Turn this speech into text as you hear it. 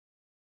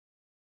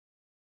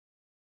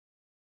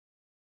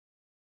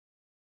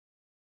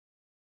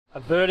A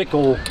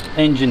vertical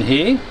engine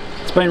here.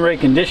 It's been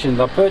reconditioned.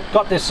 I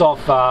got this off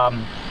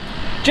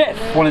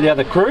Jeff, one of the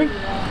other crew,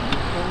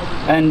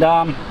 and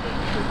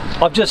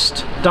I've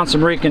just done some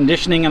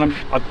reconditioning, and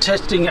I'm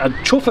testing a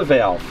choofer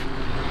valve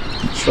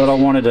that I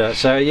wanted to.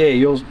 So yeah,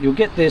 you'll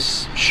get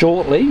this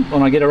shortly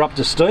when I get her up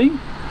to steam,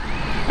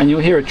 and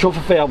you'll hear a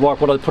choofer valve like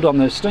what I put on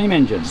the steam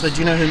engine. So do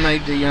you know who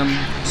made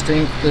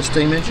the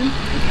steam engine?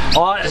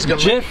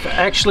 Jeff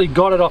actually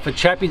got it off a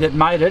chappie that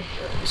made it,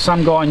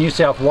 some guy in New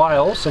South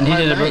Wales, and he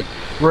did a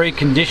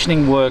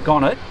reconditioning work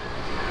on it.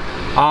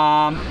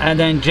 And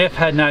then Jeff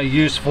had no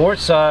use for it,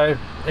 so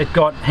it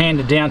got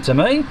handed down to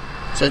me.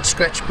 So it's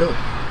scratch built?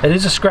 It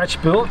is a scratch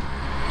built,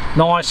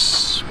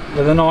 nice,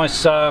 with a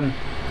nice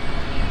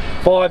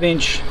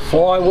 5-inch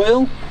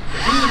flywheel,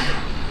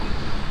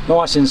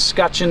 nice and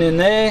scutcheon in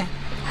there,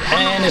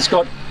 and it's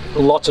got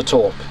lots of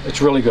torque. It's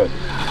really good.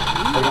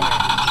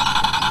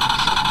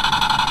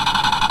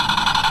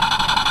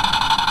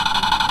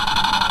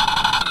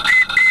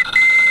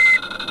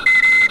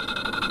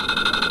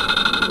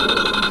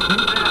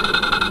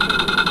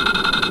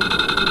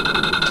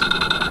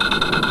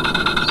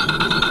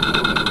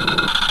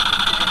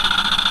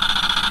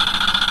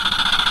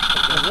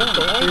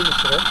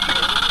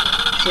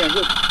 Sound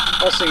good.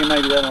 I was thinking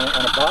maybe that on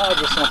a barge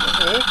or something.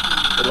 Yeah.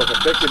 It'd look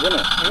effective,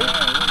 wouldn't it? Yeah.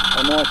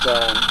 I might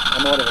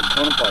even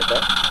contemplate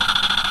that.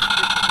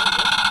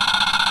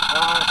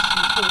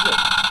 She's pretty good.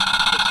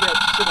 It's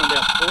sitting on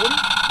about 40.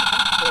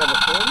 Over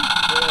 40.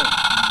 Yeah.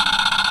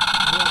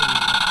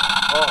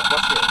 Oh,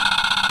 gotcha.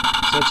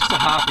 So it's just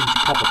a 1/2-inch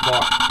copper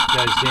pipe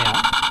goes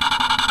down,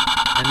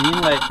 and the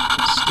inlet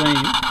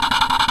steam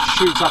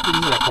shoots up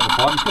into that copper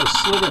pipe. It's got a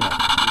slit in it.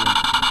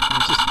 And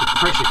it's just the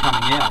pressure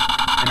coming out,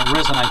 and it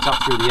resonates up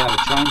through the outer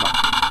chamber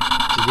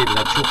to give it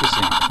that choofer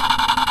sound.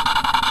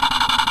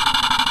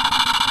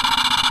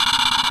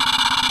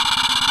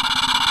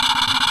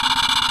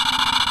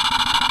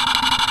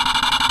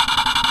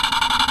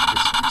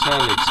 It's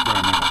totally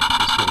experimental.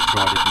 Just got to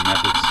try different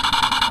methods.